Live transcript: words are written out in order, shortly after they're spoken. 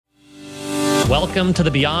Welcome to the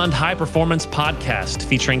Beyond High Performance podcast,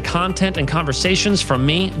 featuring content and conversations from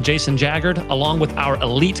me, Jason Jaggard, along with our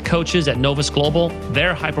elite coaches at Novus Global,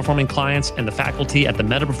 their high-performing clients, and the faculty at the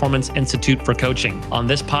Meta Performance Institute for Coaching. On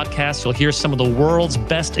this podcast, you'll hear some of the world's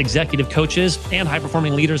best executive coaches and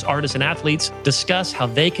high-performing leaders, artists, and athletes discuss how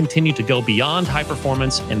they continue to go beyond high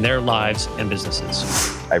performance in their lives and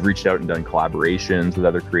businesses. I've reached out and done collaborations with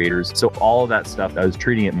other creators. So all of that stuff, I was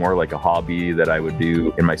treating it more like a hobby that I would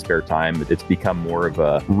do in my spare time. It's become more of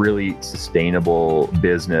a really sustainable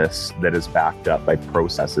business that is backed up by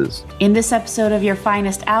processes. In this episode of Your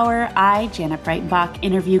Finest Hour, I, Janet Breitenbach,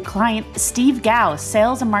 interview client Steve Gao,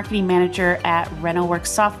 Sales and Marketing Manager at RenoWorks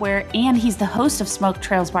Software, and he's the host of Smoke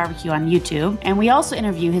Trails Barbecue on YouTube. And we also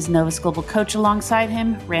interview his Novus Global coach alongside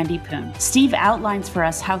him, Randy Poon. Steve outlines for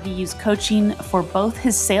us how he used coaching for both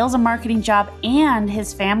his sales and marketing job and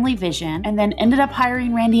his family vision, and then ended up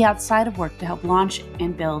hiring Randy outside of work to help launch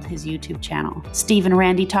and build his YouTube channel. Steve and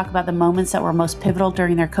Randy talk about the moments that were most pivotal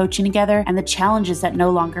during their coaching together and the challenges that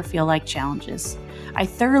no longer feel like challenges. I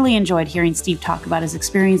thoroughly enjoyed hearing Steve talk about his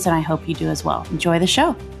experience, and I hope you do as well. Enjoy the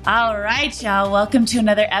show. All right, y'all. Welcome to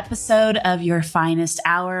another episode of Your Finest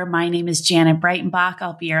Hour. My name is Janet Breitenbach.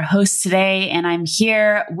 I'll be your host today, and I'm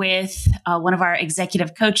here with one of our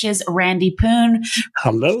executive coaches, Randy Poon.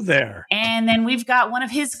 Hello there. And then we've got one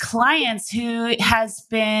of his clients who has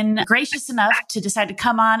been gracious enough to decide to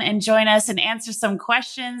come on and join us and answer some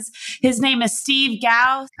questions. His name is Steve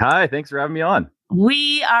Gao. Hi, thanks for having me on.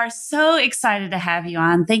 We are so excited to have you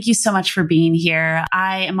on. Thank you so much for being here.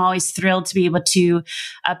 I am always thrilled to be able to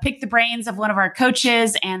pick the brains of one of our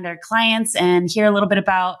coaches and their clients and hear a little bit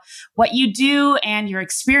about what you do and your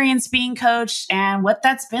experience being coached and what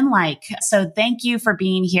that's been like. So thank you for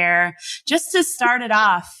being here. Just to start it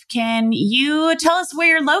off, can you tell us where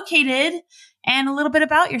you're located and a little bit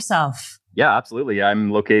about yourself? Yeah, absolutely.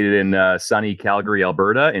 I'm located in sunny Calgary,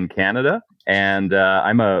 Alberta in Canada. And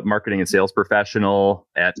I'm a marketing and sales professional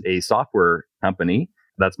at a software company.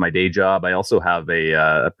 That's my day job. I also have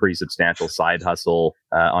a pretty substantial side hustle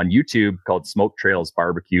on YouTube called Smoke Trails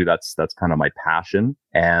Barbecue. That's kind of my passion.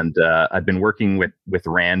 And I've been working with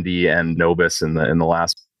Randy and Novus in the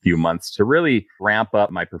last few months to really ramp up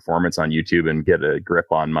my performance on YouTube and get a grip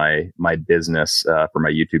on my business for my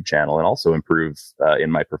YouTube channel, and also improve in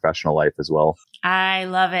my professional life as well. I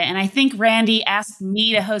love it. And I think Randy asked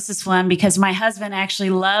me to host this one because my husband actually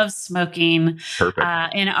loves smoking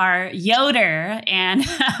in our Yoder. And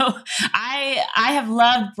I have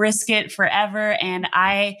loved brisket forever. And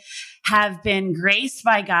I have been graced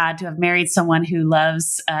by God to have married someone who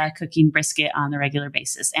loves cooking brisket on the regular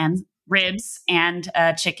basis and ribs and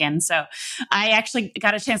chicken. So I actually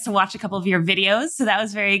got a chance to watch a couple of your videos. So that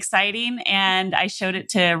was very exciting. And I showed it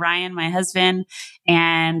to Ryan, my husband,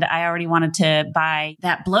 and I already wanted to buy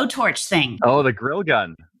that blowtorch thing. Oh, the grill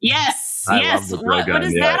gun. Yes. I yes. love the grill gun, what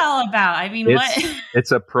is that all about? I mean,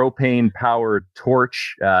 it's a propane powered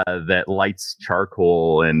torch that lights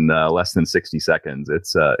charcoal in less than 60 seconds.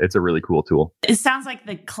 It's a really cool tool. It sounds like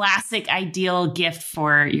the classic ideal gift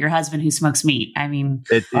for your husband who smokes meat. I mean,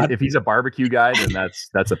 if he's a barbecue guy, then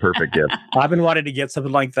that's a perfect gift. I've been wanting to get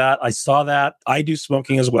something like that. I saw that. I do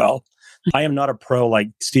smoking as well. I am not a pro like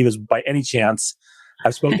Steve is by any chance.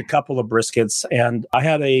 I've smoked a couple of briskets, and I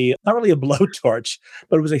had not really a blowtorch,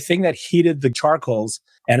 but it was a thing that heated the charcoals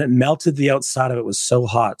and it melted the outside of it. It was so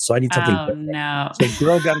hot. So I need something. Oh, no. So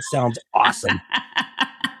grill gun sounds awesome.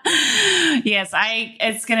 Yes,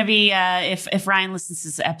 it's going to be, if Ryan listens to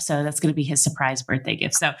this episode, that's going to be his surprise birthday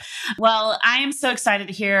gift. So, well, I am so excited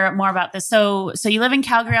to hear more about this. So you live in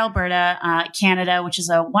Calgary, Alberta, Canada, which is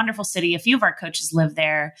a wonderful city. A few of our coaches live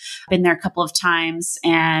there, been there a couple of times,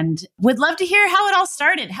 and would love to hear how it all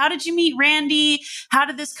started. How did you meet Randy? How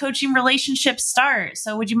did this coaching relationship start?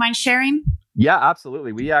 So would you mind sharing? Yeah,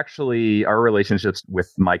 absolutely. Our relationships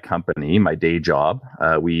with my company, my day job,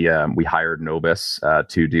 we hired Novus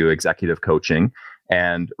to do executive coaching,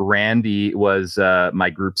 and Randy was my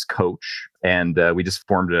group's coach, and we just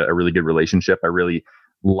formed a really good relationship. I really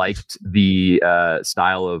liked the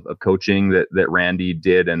style of coaching that Randy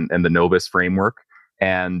did and the Novus framework.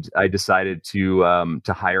 And I decided to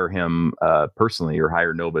hire him personally, or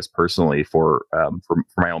hire Novus personally for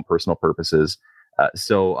my own personal purposes.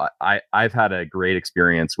 So I've had a great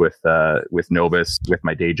experience with Novus, with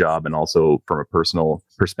my day job, and also from a personal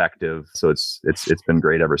perspective. So it's been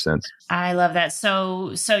great ever since. I love that.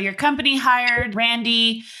 So your company hired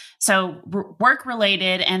Randy, so work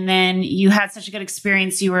related, and then you had such a good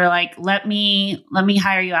experience. You were like, let me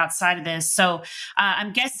hire you outside of this. So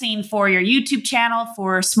I'm guessing for your YouTube channel,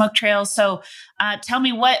 for Smoke Trails. So tell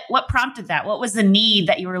me what prompted that? What was the need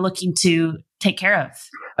that you were looking to take care of?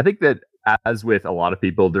 I think that as with a lot of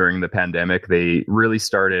people during the pandemic, they really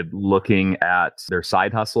started looking at their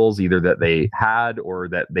side hustles, either that they had or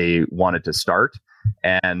that they wanted to start.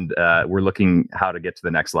 And we're looking how to get to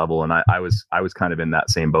the next level. And I was kind of in that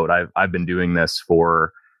same boat. I've been doing this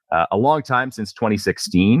for a long time, since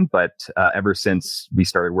 2016, but ever since we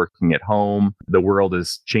started working at home, the world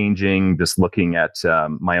is changing. Just looking at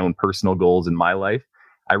my own personal goals in my life,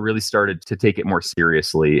 I really started to take it more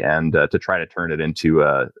seriously and to try to turn it into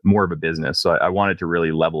more of a business. So I wanted to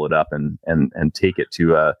really level it up and take it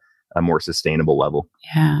to a more sustainable level.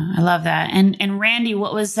 Yeah, I love that. And Randy,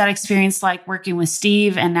 what was that experience like working with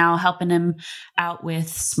Steve and now helping him out with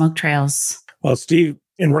Smoke Trails? Well, Steve,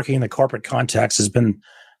 in working in the corporate context, has been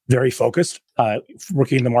very focused,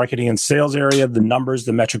 working in the marketing and sales area. The numbers,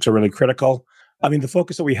 the metrics are really critical. I mean, the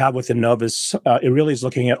focus that we have within Novus, it really is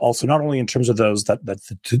looking at also not only in terms of those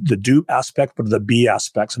the do aspect, but the be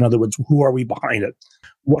aspects. In other words, who are we behind it?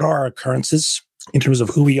 What are our occurrences in terms of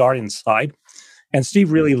who we are inside? And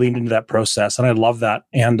Steve really leaned into that process, and I love that.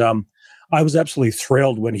 And I was absolutely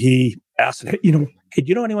thrilled when he asked, hey, do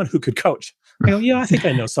you know anyone who could coach? I go, yeah, I think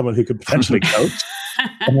I know someone who could potentially coach.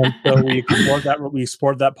 And so we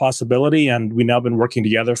explored that possibility, and we've now been working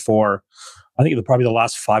together for, I think, probably the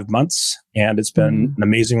last 5 months, and it's been an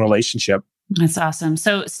amazing relationship. That's awesome.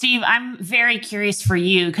 So, Steve, I'm very curious for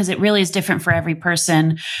you, because it really is different for every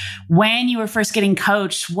person. When you were first getting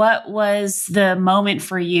coached, what was the moment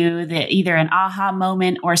for you, that either an aha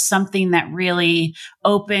moment or something that really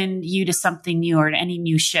opened you to something new or any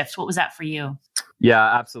new shift? What was that for you?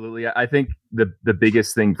 Yeah, absolutely. I think the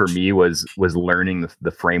biggest thing for me was learning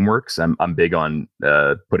the frameworks. I'm big on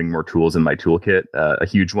putting more tools in my toolkit. A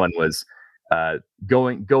huge one was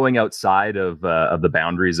going outside of the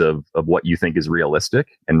boundaries of what you think is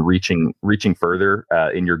realistic and reaching further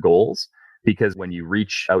in your goals. Because when you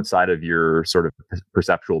reach outside of your sort of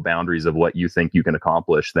perceptual boundaries of what you think you can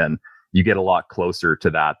accomplish, then you get a lot closer to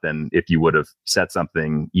that than if you would have set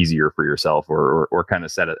something easier for yourself or kind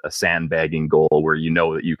of set a sandbagging goal where you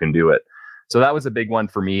know that you can do it. So that was a big one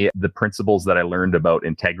for me. The principles that I learned about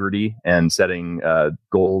integrity and setting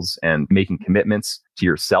goals and making commitments to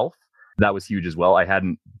yourself, that was huge as well. I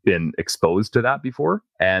hadn't been exposed to that before.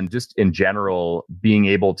 And just in general, being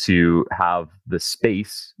able to have the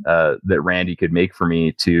space that Randy could make for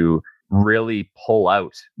me to really pull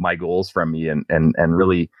out my goals from me and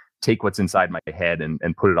really take what's inside my head and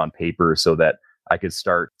put it on paper so that I could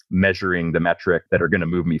start measuring the metric that are going to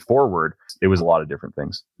move me forward. It was a lot of different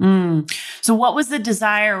things. So what was the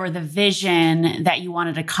desire or the vision that you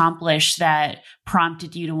wanted to accomplish that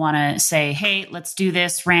prompted you to want to say, hey, let's do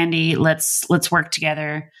this, Randy, let's work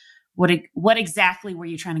together? What exactly were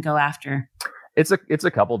you trying to go after? It's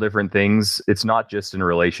a couple different things. It's not just in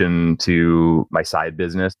relation to my side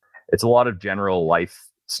business. It's a lot of general life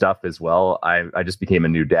stuff as well. I just became a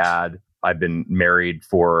new dad. I've been married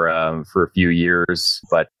for a few years,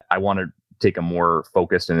 but I want to take a more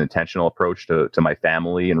focused and intentional approach to my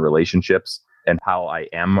family and relationships and how I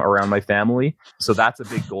am around my family. So that's a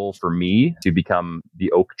big goal for me, to become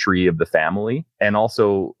the oak tree of the family, and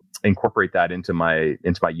also incorporate that into my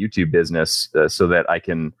YouTube business so that I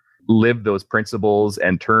can live those principles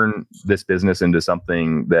and turn this business into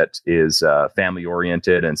something that is family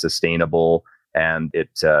oriented and sustainable. And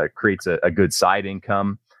it creates a good side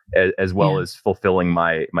income as well as fulfilling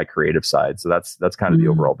my creative side. So that's kind of the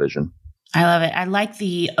overall vision. I love it. I like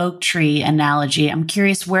the oak tree analogy. I'm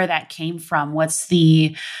curious where that came from.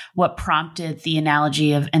 What prompted the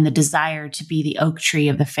analogy and the desire to be the oak tree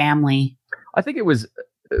of the family? I think it was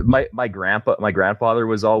my grandfather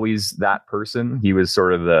was always that person. He was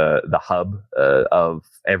sort of the hub of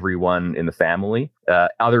everyone in the family.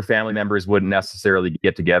 Other family members wouldn't necessarily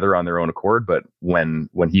get together on their own accord, but when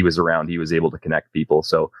he was around, he was able to connect people.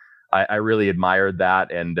 So I really admired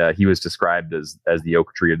that, and he was described as the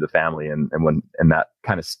oak tree of the family, and that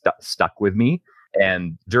kind of stuck with me.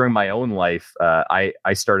 And during my own life,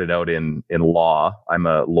 I started out in law. I'm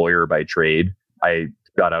a lawyer by trade. I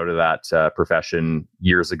got out of that profession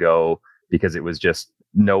years ago because it was just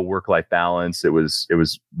no work-life balance. It was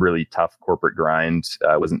really tough corporate grind.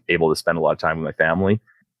 I wasn't able to spend a lot of time with my family.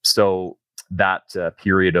 So that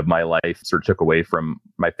period of my life sort of took away from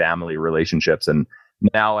my family relationships. And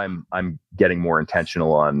now I'm getting more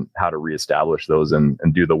intentional on how to reestablish those and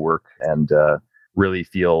do the work and really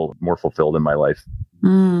feel more fulfilled in my life.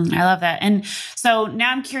 I love that. And so now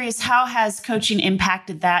I'm curious, how has coaching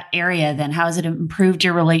impacted that area then? How has it improved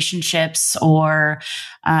your relationships or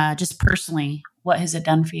just personally? What has it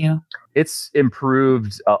done for you? It's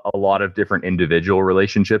improved a lot of different individual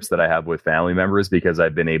relationships that I have with family members because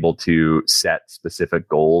I've been able to set specific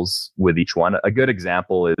goals with each one. A good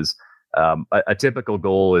example is A typical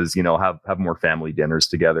goal is, have more family dinners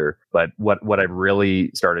together. But what I've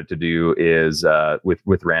really started to do is,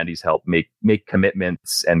 with Randy's help, make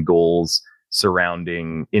commitments and goals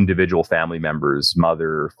surrounding individual family members,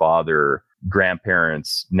 mother, father,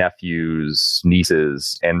 grandparents, nephews,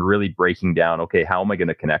 nieces, and really breaking down, okay, how am I going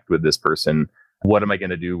to connect with this person? What am I going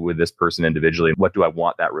to do with this person individually? What do I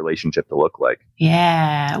want that relationship to look like?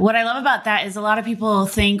 Yeah. What I love about that is a lot of people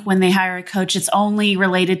think when they hire a coach, it's only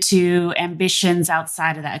related to ambitions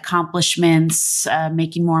outside of that, accomplishments,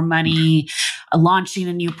 making more money, launching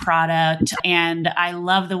a new product. And I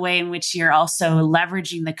love the way in which you're also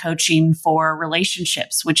leveraging the coaching for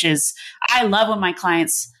relationships, which is, I love when my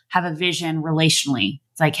clients have a vision relationally.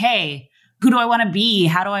 It's like, hey, who do I want to be?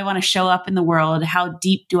 How do I want to show up in the world? How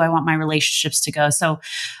deep do I want my relationships to go? So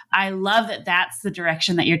I love that that's the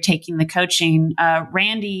direction that you're taking the coaching.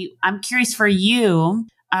 Randy, I'm curious for you,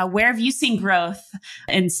 where have you seen growth?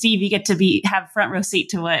 And Steve, you get to have front row seat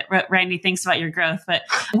to what Randy thinks about your growth. But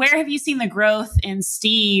where have you seen the growth in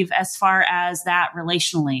Steve as far as that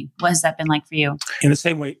relationally? What has that been like for you? In the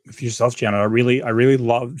same way for yourself, Janet, I really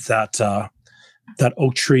love that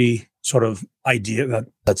oak tree sort of idea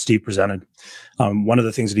that Steve presented. One of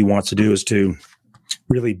the things that he wants to do is to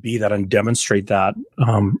really be that and demonstrate that,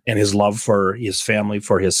 and his love for his family,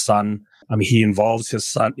 for his son. I mean, he involves his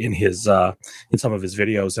son in in some of his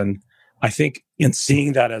videos, and I think in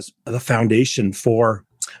seeing that as the foundation for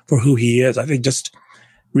who he is, I think just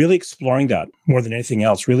really exploring that more than anything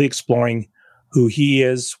else, really exploring who he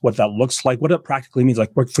is, what that looks like, what it practically means.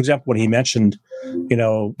 Like, for example, when he mentioned,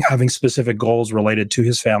 having specific goals related to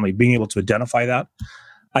his family, being able to identify that.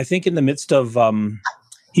 I think in the midst of,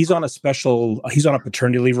 he's on a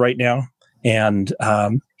paternity leave right now, and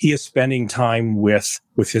he is spending time with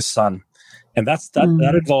his son. And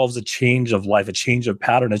that involves a change of life, a change of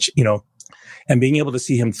pattern, and being able to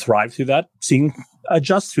see him thrive through that,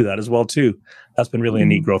 adjust through that as well, too. That's been really a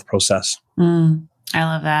neat growth process. I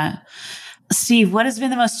love that. Steve, what has been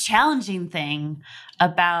the most challenging thing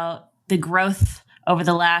about the growth over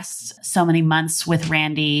the last so many months with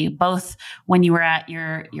Randy, both when you were at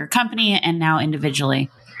your company and now individually?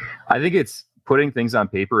 I think it's putting things on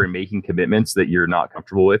paper and making commitments that you're not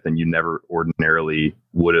comfortable with and you never ordinarily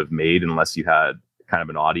would have made unless you had kind of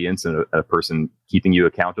an audience and a person keeping you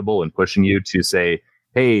accountable and pushing you to say,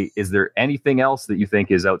 hey, is there anything else that you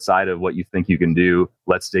think is outside of what you think you can do?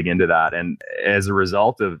 Let's dig into that. And as a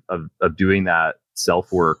result of doing that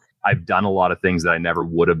self-work, I've done a lot of things that I never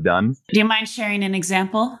would have done. Do you mind sharing an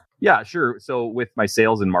example? Yeah, sure. So with my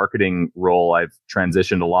sales and marketing role, I've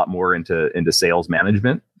transitioned a lot more into sales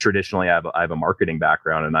management. Traditionally, I have a marketing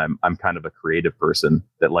background, and I'm kind of a creative person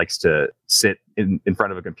that likes to sit in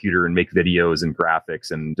front of a computer and make videos and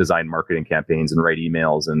graphics and design marketing campaigns and write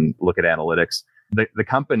emails and look at analytics. The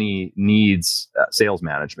company needs sales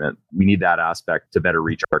management. We need that aspect to better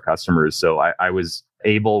reach our customers. So I was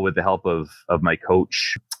able, with the help of my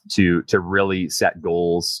coach, to really set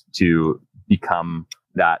goals to become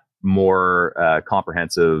that more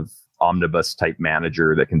comprehensive omnibus type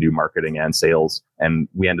manager that can do marketing and sales. And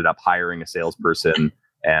we ended up hiring a salesperson,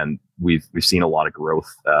 and we've seen a lot of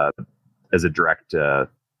growth as a direct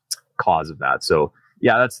cause of that. So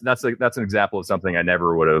yeah, that's an example of something I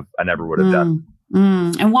never would have done.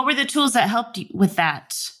 And what were the tools that helped you with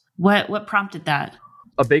that? What prompted that?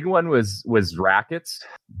 A big one was Rackets,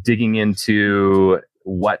 digging into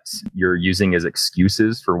what you're using as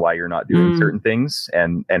excuses for why you're not doing certain things,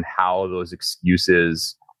 and how those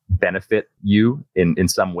excuses benefit you in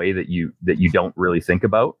some way that you don't really think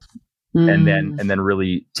about. And then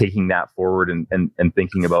really taking that forward and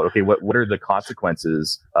thinking about, okay, what are the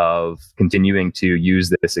consequences of continuing to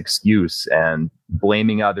use this excuse and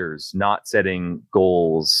blaming others, not setting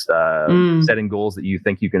goals, setting goals that you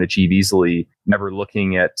think you can achieve easily, never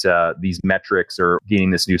looking at these metrics or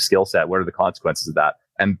gaining this new skill set. What are the consequences of that?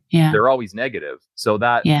 And they're always negative. So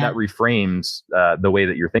that reframes the way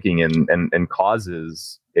that you're thinking and caused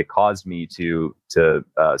me to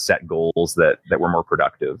set goals that were more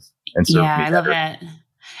productive and serve me better. I love that.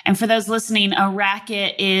 And for those listening, a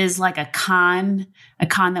racket is like a con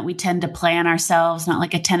that we tend to play on ourselves, not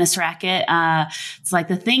like a tennis racket. It's like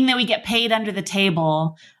the thing that we get paid under the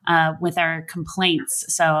table with our complaints.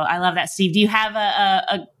 So I love that. Steve, do you have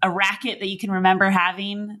a racket that you can remember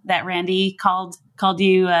having that Randy called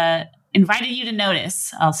you, invited you to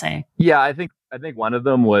notice, I'll say? Yeah, I think one of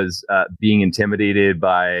them was being intimidated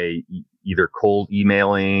by either cold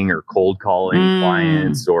emailing or cold calling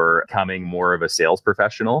clients or becoming more of a sales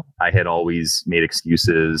professional. I had always made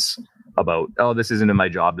excuses about, this isn't in my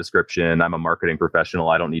job description. I'm a marketing professional.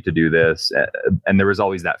 I don't need to do this. And there was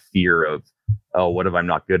always that fear of oh, what if I'm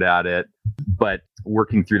not good at it? But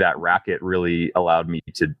working through that racket really allowed me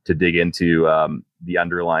to dig into the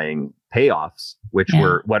underlying payoffs, which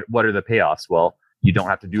were what are the payoffs? Well, you don't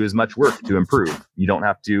have to do as much work to improve. You don't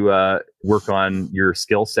have to work on your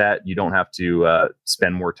skill set. You don't have to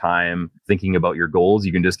spend more time thinking about your goals.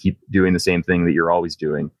 You can just keep doing the same thing that you're always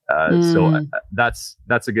doing. So that's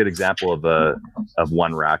a good example of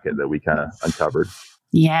one racket that we kind of uncovered.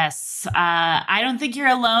 Yes. I don't think you're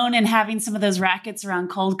alone in having some of those rackets around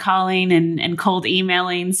cold calling and cold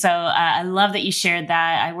emailing. So I love that you shared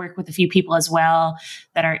that. I work with a few people as well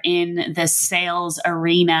that are in the sales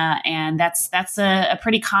arena, and that's a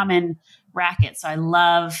pretty common racket. So I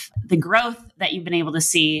love the growth that you've been able to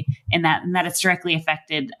see in that, and that it's directly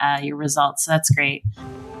affected your results. So that's great.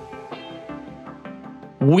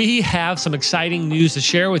 We have some exciting news to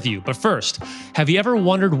share with you. But first, have you ever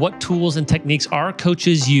wondered what tools and techniques our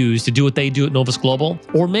coaches use to do what they do at Novus Global?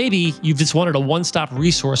 Or maybe you've just wanted a one-stop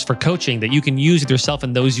resource for coaching that you can use with yourself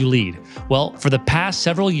and those you lead. Well, for the past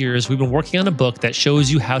several years, we've been working on a book that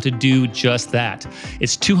shows you how to do just that.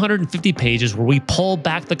 It's 250 pages where we pull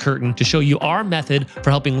back the curtain to show you our method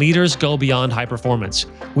for helping leaders go beyond high performance.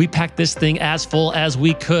 We packed this thing as full as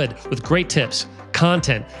we could with great tips,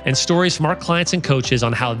 content, and stories from our clients and coaches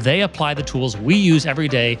on how they apply the tools we use every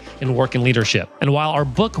day in work and leadership. And while our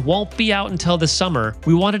book won't be out until this summer,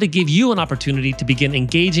 we wanted to give you an opportunity to begin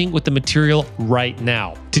engaging with the material right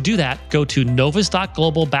now. To do that, go to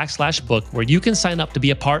novus.global/book, where you can sign up to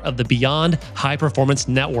be a part of the Beyond High Performance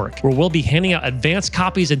Network, where we'll be handing out advanced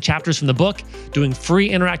copies and chapters from the book, doing free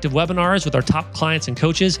interactive webinars with our top clients and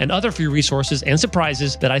coaches, and other free resources and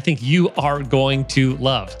surprises that I think you are going to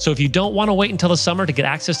love. So if you don't want to wait until the summer to get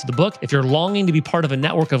access to the book, if you're longing to be part of a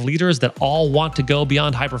network of leaders that all want to go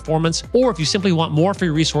beyond high performance, or if you simply want more free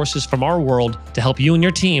resources from our world to help you and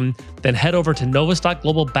your team, then head over to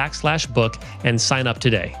novus.global/book and sign up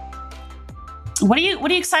today. What are you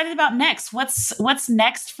excited about next? What's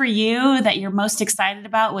next for you that you're most excited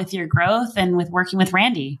about with your growth and with working with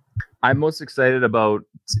Randy? I'm most excited about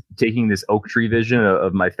taking this oak tree vision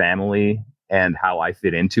of my family and how I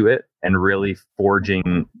fit into it, and really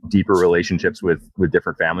forging deeper relationships with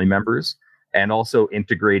different family members, and also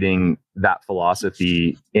integrating that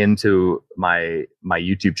philosophy into my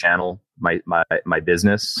YouTube channel, my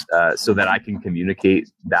business, so that I can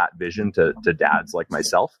communicate that vision to dads like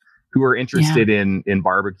myself who are interested in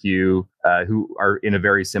barbecue, who are in a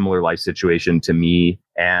very similar life situation to me,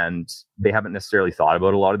 and they haven't necessarily thought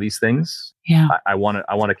about a lot of these things. Yeah, I want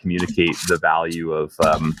to communicate the value of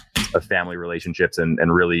family relationships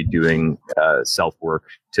and really doing self-work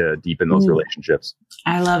to deepen those relationships.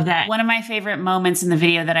 I love that. One of my favorite moments in the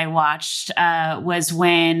video that I watched was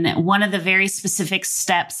when one of the very specific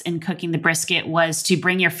steps in cooking the brisket was to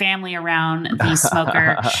bring your family around the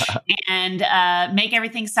smoker and make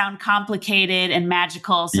everything sound complicated and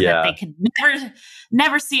magical so that they could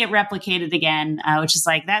never see it replicated again, which is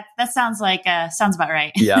like, that sounds about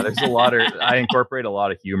right. Yeah, there's I incorporate a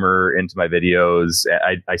lot of humor into my videos.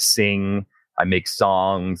 I sing, I make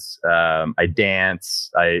songs, I dance,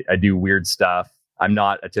 I do weird stuff. I'm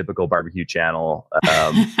not a typical barbecue channel.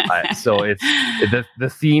 So it's the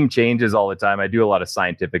theme changes all the time. I do a lot of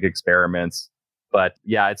scientific experiments, but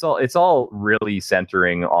yeah, it's all really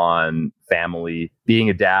centering on family, being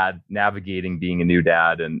a dad, navigating being a new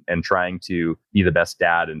dad, and trying to be the best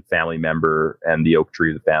dad and family member and the oak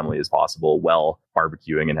tree of the family as possible while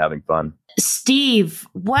barbecuing and having fun. Steve,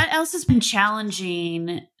 what else has been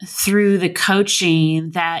challenging through the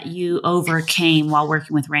coaching that you overcame while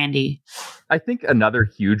working with Randy? I think another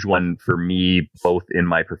huge one for me, both in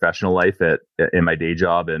my professional life, in my day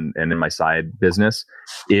job and in my side business,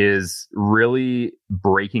 is really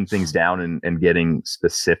breaking things down and getting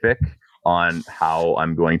specific on how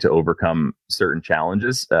I'm going to overcome certain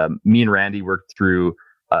challenges. Me and Randy worked through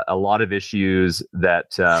a lot of issues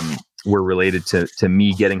that were related to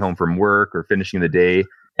me getting home from work or finishing the day.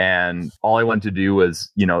 And all I wanted to do was,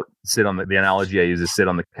 sit on the analogy I use is sit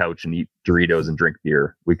on the couch and eat Doritos and drink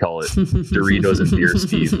beer. We call it Doritos and Beer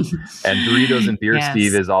Steve. And Doritos and Beer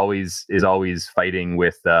Steve is always fighting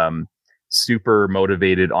with super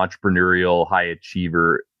motivated, entrepreneurial, high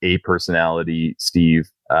achiever, A personality Steve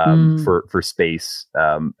for space.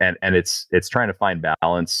 And it's trying to find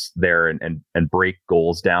balance there and break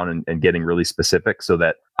goals down and getting really specific so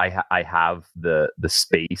that I have the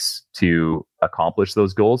space to accomplish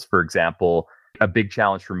those goals. For example, a big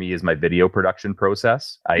challenge for me is my video production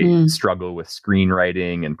process. I struggle with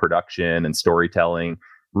screenwriting and production and storytelling,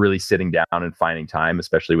 really sitting down and finding time,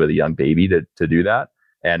 especially with a young baby, to do that.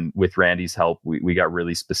 And with Randy's help, we got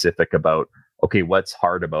really specific about, okay, what's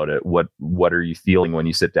hard about it? What are you feeling when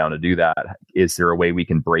you sit down to do that? Is there a way we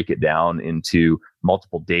can break it down into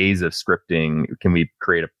multiple days of scripting? Can we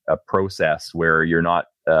create a process where you're not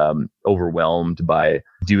overwhelmed by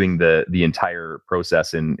doing the entire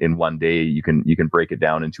process in one day? You can break it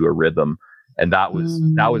down into a rhythm. And that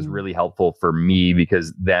was really helpful for me,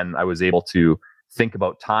 because then I was able to think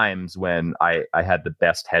about times when I had the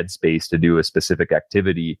best headspace to do a specific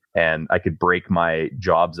activity, and I could break my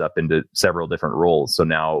jobs up into several different roles. So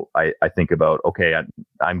now I think about, okay,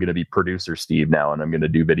 I'm going to be producer Steve now, and I'm going to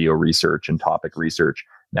do video research and topic research.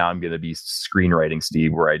 Now I'm going to be screenwriting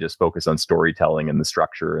Steve, where I just focus on storytelling and the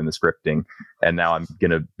structure and the scripting. And now I'm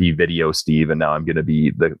going to be video Steve, and now I'm going to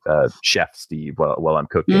be the chef Steve while I'm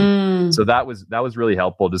cooking. So that was really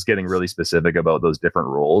helpful. Just getting really specific about those different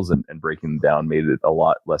roles and breaking them down made it a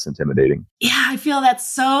lot less intimidating. Yeah, I feel that's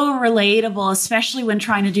so relatable, especially when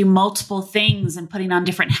trying to do multiple things and putting on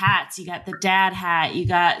different hats. You got the dad hat, you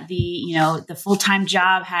got the full-time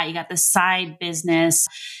job hat, you got the side business.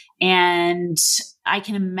 And I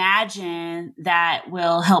can imagine that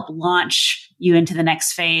will help launch you into the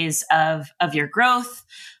next phase of your growth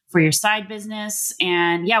for your side business.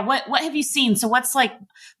 And yeah, what have you seen? So what's like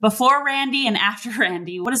before Randy and after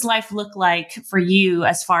Randy? What does life look like for you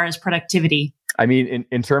as far as productivity? I mean,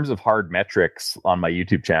 in terms of hard metrics on my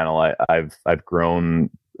YouTube channel, I've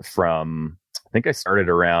grown from, I think I started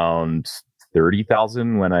around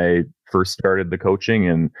 30,000 when I first started the coaching,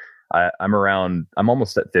 and I'm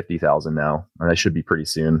almost at 50,000 now, and I should be pretty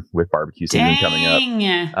soon with barbecue season coming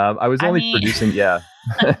up. I was only producing,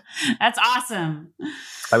 that's awesome.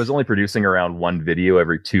 I was only producing around one video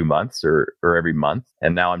every 2 months or every month.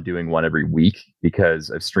 And now I'm doing one every week because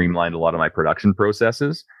I've streamlined a lot of my production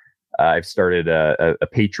processes. I've started a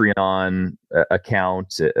Patreon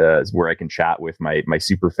account where I can chat with my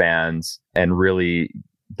super fans and really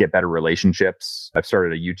get better relationships. I've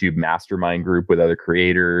started a YouTube mastermind group with other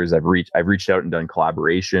creators. I've reached out and done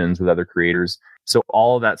collaborations with other creators. So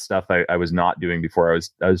all of that stuff I was not doing before.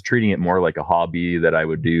 I was treating it more like a hobby that I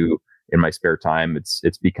would do in my spare time.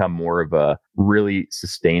 It's become more of a really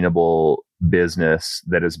sustainable business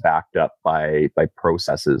that is backed up by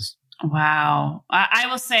processes. Wow. I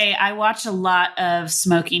will say I watch a lot of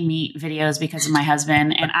smoking meat videos because of my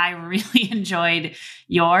husband, and I really enjoyed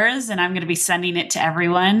yours, and I'm going to be sending it to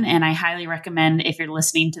everyone. And I highly recommend, if you're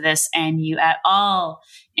listening to this and you at all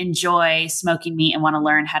enjoy smoking meat and want to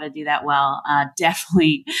learn how to do that well,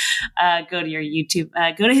 definitely go to your YouTube,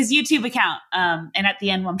 go to his YouTube account. And at the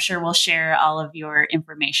end, I'm sure we'll share all of your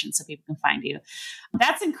information so people can find you.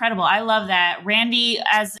 That's incredible. I love that. Randy,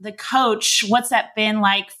 as the coach, what's that been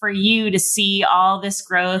like for you to see all this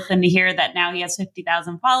growth and to hear that now he has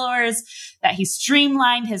 50,000 followers, that he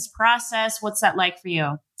streamlined his process? What's that like for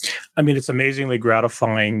you? I mean, it's amazingly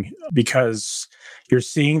gratifying because you're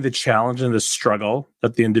seeing the challenge and the struggle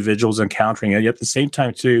that the individual's encountering. And yet at the same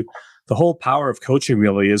time, too, the whole power of coaching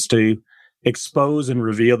really is to expose and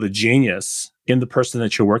reveal the genius in the person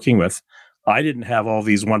that you're working with. I didn't have all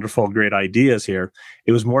these wonderful, great ideas here.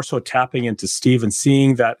 It was more so tapping into Steve and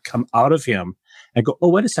seeing that come out of him and go, oh,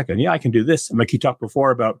 wait a second. Yeah, I can do this. And like you talked before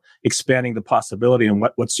about expanding the possibility and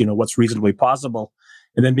what's reasonably possible.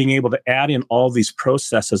 And then being able to add in all these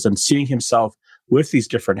processes and seeing himself with these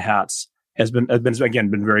different hats has been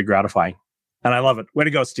very gratifying. And I love it. Way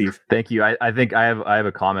to go, Steve. Thank you. I think I have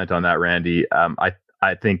a comment on that, Randy.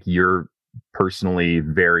 I think you're personally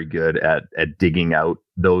very good at digging out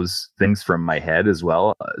those things from my head as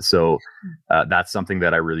well. So that's something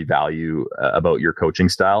that I really value about your coaching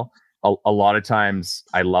style. A lot of times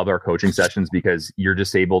I love our coaching sessions because you're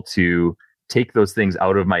just able to take those things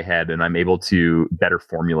out of my head and I'm able to better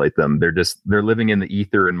formulate them. They're living in the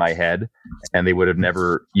ether in my head, and they would have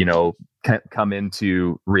never, come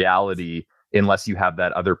into reality unless you have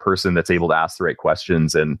that other person that's able to ask the right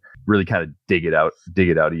questions and really kind of dig it out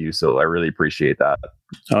of you. So I really appreciate that.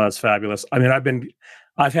 Oh, that's fabulous. I mean,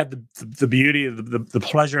 I've had the beauty, the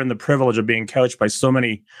pleasure and the privilege of being coached by so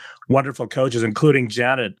many wonderful coaches, including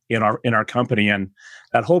Janet in our company. And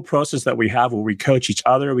that whole process that we have where we coach each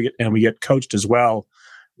other, we get coached as well.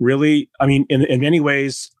 Really, I mean, in many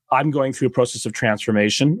ways, I'm going through a process of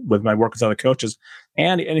transformation with my work with other coaches.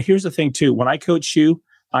 And here's the thing too, when I coach you,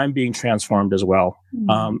 I'm being transformed as well.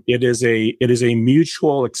 Mm-hmm. It is a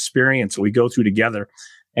mutual experience that we go through together.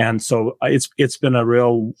 And so it's been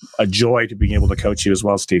a joy to being able to coach you as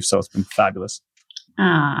well, Steve. So it's been fabulous.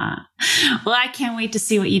 Well, I can't wait to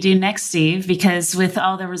see what you do next, Steve, because with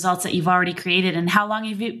all the results that you've already created, and how long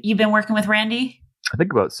have you been working with Randy? I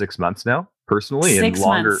think about 6 months now, personally, and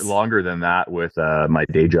longer than that with my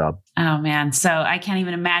day job. Oh man. So I can't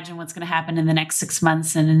even imagine what's going to happen in the next 6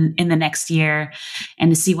 months and in the next year,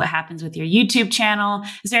 and to see what happens with your YouTube channel.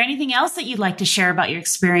 Is there anything else that you'd like to share about your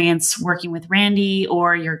experience working with Randy,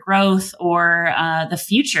 or your growth, or the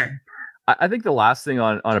future? I think the last thing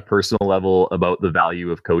on a personal level about the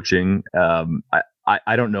value of coaching,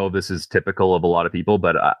 I don't know if this is typical of a lot of people,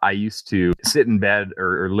 but I used to sit in bed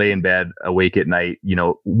or lay in bed awake at night,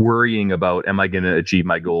 worrying about, am I going to achieve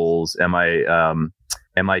my goals? Am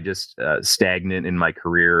I just stagnant in my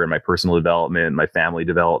career and my personal development, my family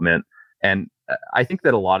development? And I think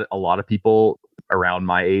that a lot of people around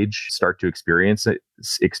my age start to experience that.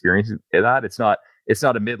 It's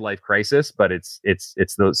not a midlife crisis, but it's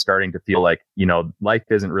those starting to feel like, life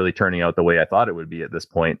isn't really turning out the way I thought it would be at this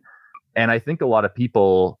point. And I think a lot of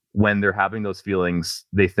people, when they're having those feelings,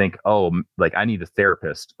 they think, oh, like I need a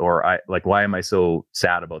therapist, or why am I so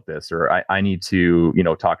sad about this? Or I need to,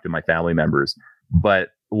 talk to my family members. But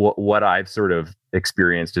what I've sort of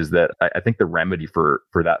experienced is that I think the remedy for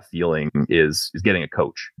that feeling is getting a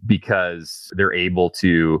coach, because they're able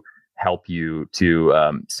to help you to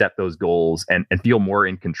set those goals and feel more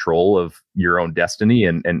in control of your own destiny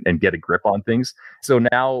and get a grip on things. So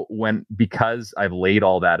now because I've laid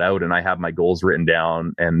all that out and I have my goals written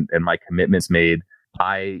down and my commitments made,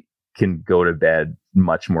 I can go to bed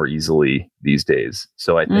much more easily these days.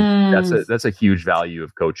 So I think that's a huge value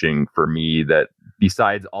of coaching for me, that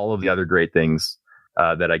besides all of the other great things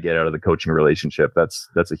that I get out of the coaching relationship,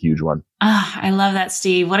 that's a huge one. I love that,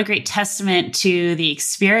 Steve. What a great testament to the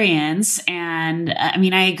experience. And I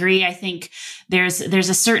mean, I agree. I think there's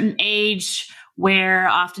a certain age where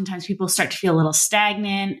oftentimes people start to feel a little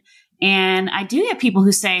stagnant. And I do get people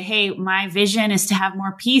who say, hey, my vision is to have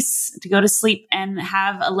more peace, to go to sleep and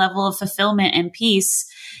have a level of fulfillment and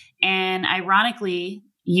peace. And ironically,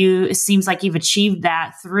 it seems like you've achieved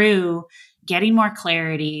that through getting more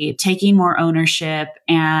clarity, taking more ownership,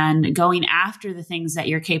 and going after the things that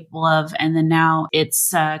you're capable of. And then now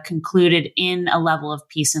it's concluded in a level of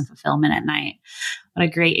peace and fulfillment at night. What a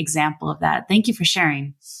great example of that. Thank you for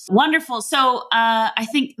sharing. Wonderful. So I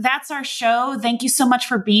think that's our show. Thank you so much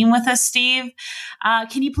for being with us, Steve.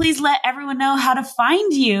 Can you please let everyone know how to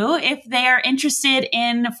find you if they are interested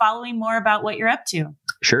in following more about what you're up to?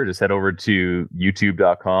 Sure. Just head over to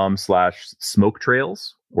youtube.com/smoke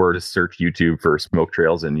trails, or just search YouTube for Smoke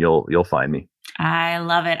Trails and you'll find me. I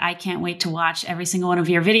love it. I can't wait to watch every single one of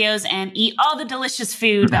your videos and eat all the delicious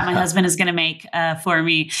food that my husband is going to make for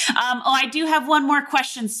me. I do have one more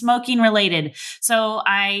question, smoking related. So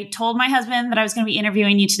I told my husband that I was going to be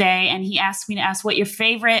interviewing you today, and he asked me to ask what your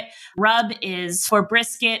favorite rub is for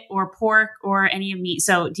brisket or pork or any meat.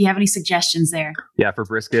 So do you have any suggestions there? Yeah, for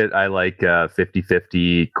brisket, I like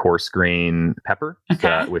 50-50 coarse grain pepper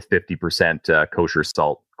with 50% kosher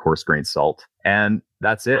salt, coarse grain salt. And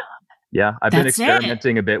that's it. Yeah, I've been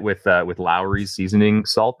experimenting a bit with Lowry's seasoning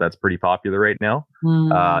salt. That's pretty popular right now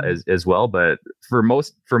as well. But for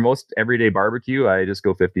most everyday barbecue, I just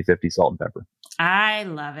go 50-50 salt and pepper. I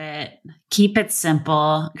love it. Keep it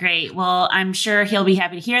simple. Great. Well, I'm sure he'll be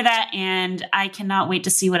happy to hear that. And I cannot wait to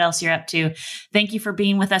see what else you're up to. Thank you for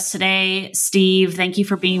being with us today, Steve. Thank you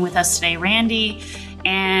for being with us today, Randy.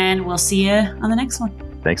 And we'll see you on the next one.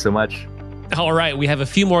 Thanks so much. All right, we have a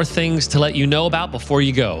few more things to let you know about before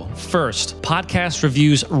you go. First, podcast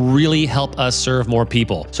reviews really help us serve more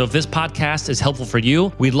people. So if this podcast is helpful for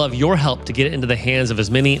you, we'd love your help to get it into the hands of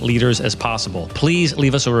as many leaders as possible. Please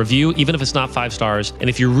leave us a review, even if it's not 5 stars. And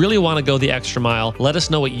if you really want to go the extra mile, let us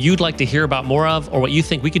know what you'd like to hear about more of, or what you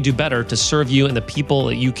think we could do better to serve you and the people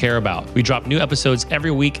that you care about. We drop new episodes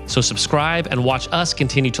every week, so subscribe and watch us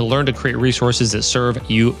continue to learn to create resources that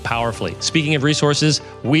serve you powerfully. Speaking of resources,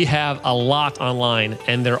 we have a lot online,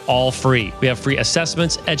 and they're all free. We have free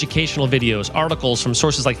assessments, educational videos, articles from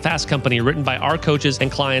sources like Fast Company written by our coaches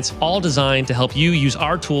and clients, all designed to help you use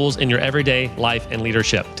our tools in your everyday life and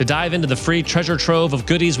leadership. To dive into the free treasure trove of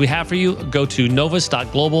goodies we have for you, go to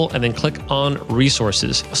novus.global and then click on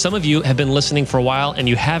resources. Some of you have been listening for a while and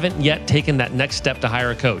you haven't yet taken that next step to hire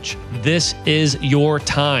a coach. This is your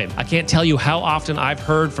time. I can't tell you how often I've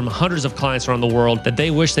heard from hundreds of clients around the world that they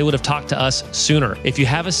wish they would have talked to us sooner. If you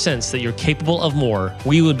have a sense that you're capable capable of more,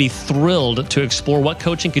 we would be thrilled to explore what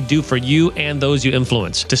coaching could do for you and those you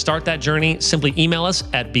influence. To start that journey, simply email us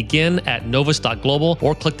at begin@novus.global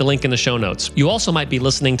or click the link in the show notes. You also might be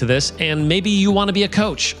listening to this and maybe you want to be a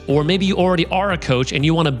coach, or maybe you already are a coach and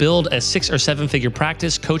you want to build a 6 or 7 figure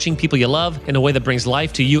practice coaching people you love in a way that brings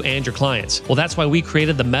life to you and your clients. Well, that's why we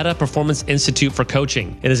created the Meta Performance Institute for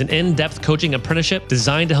Coaching. It is an in-depth coaching apprenticeship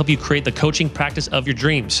designed to help you create the coaching practice of your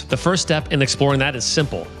dreams. The first step in exploring that is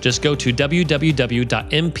simple. Just go to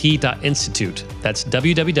www.mp.institute. That's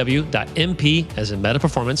www.mp, as in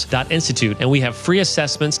metaperformance.institute, and we have free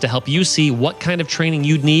assessments to help you see what kind of training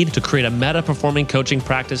you'd need to create a meta-performing coaching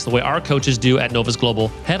practice the way our coaches do at Novus Global.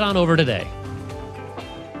 Head on over today.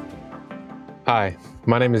 Hi,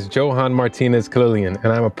 my name is Johan Martinez Kalilian,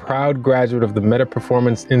 and I'm a proud graduate of the Meta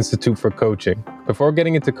Performance Institute for Coaching. Before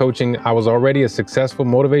getting into coaching, I was already a successful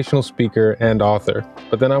motivational speaker and author.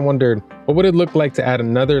 But then I wondered, what would it look like to add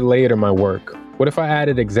another layer to my work? What if I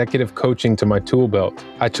added executive coaching to my tool belt?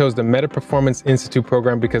 I chose the Meta Performance Institute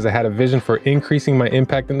program because I had a vision for increasing my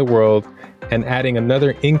impact in the world and adding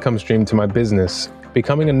another income stream to my business.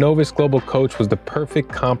 Becoming a Novus Global coach was the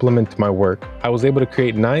perfect complement to my work. I was able to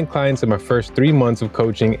create 9 clients in my first 3 months of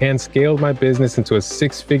coaching and scaled my business into a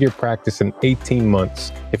 6-figure practice in 18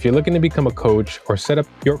 months. If you're looking to become a coach or set up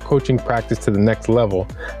your coaching practice to the next level,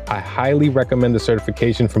 I highly recommend the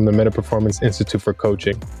certification from the Meta Performance Institute for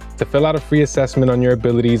Coaching. To fill out a free assessment on your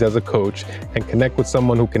abilities as a coach and connect with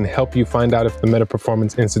someone who can help you find out if the Meta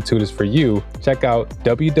Performance Institute is for you, check out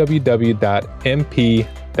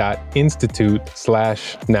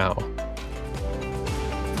www.mp.institute/now.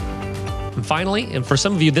 And finally, and for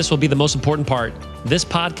some of you, this will be the most important part, this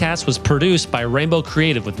podcast was produced by Rainbow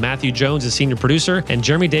Creative with Matthew Jones as senior producer and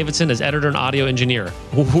Jeremy Davidson as editor and audio engineer.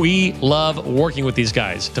 We love working with these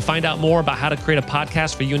guys. To find out more about how to create a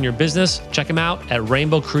podcast for you and your business, check them out at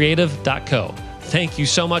rainbowcreative.co. Thank you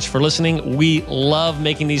so much for listening. We love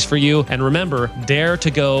making these for you. And remember, dare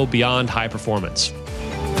to go beyond high performance.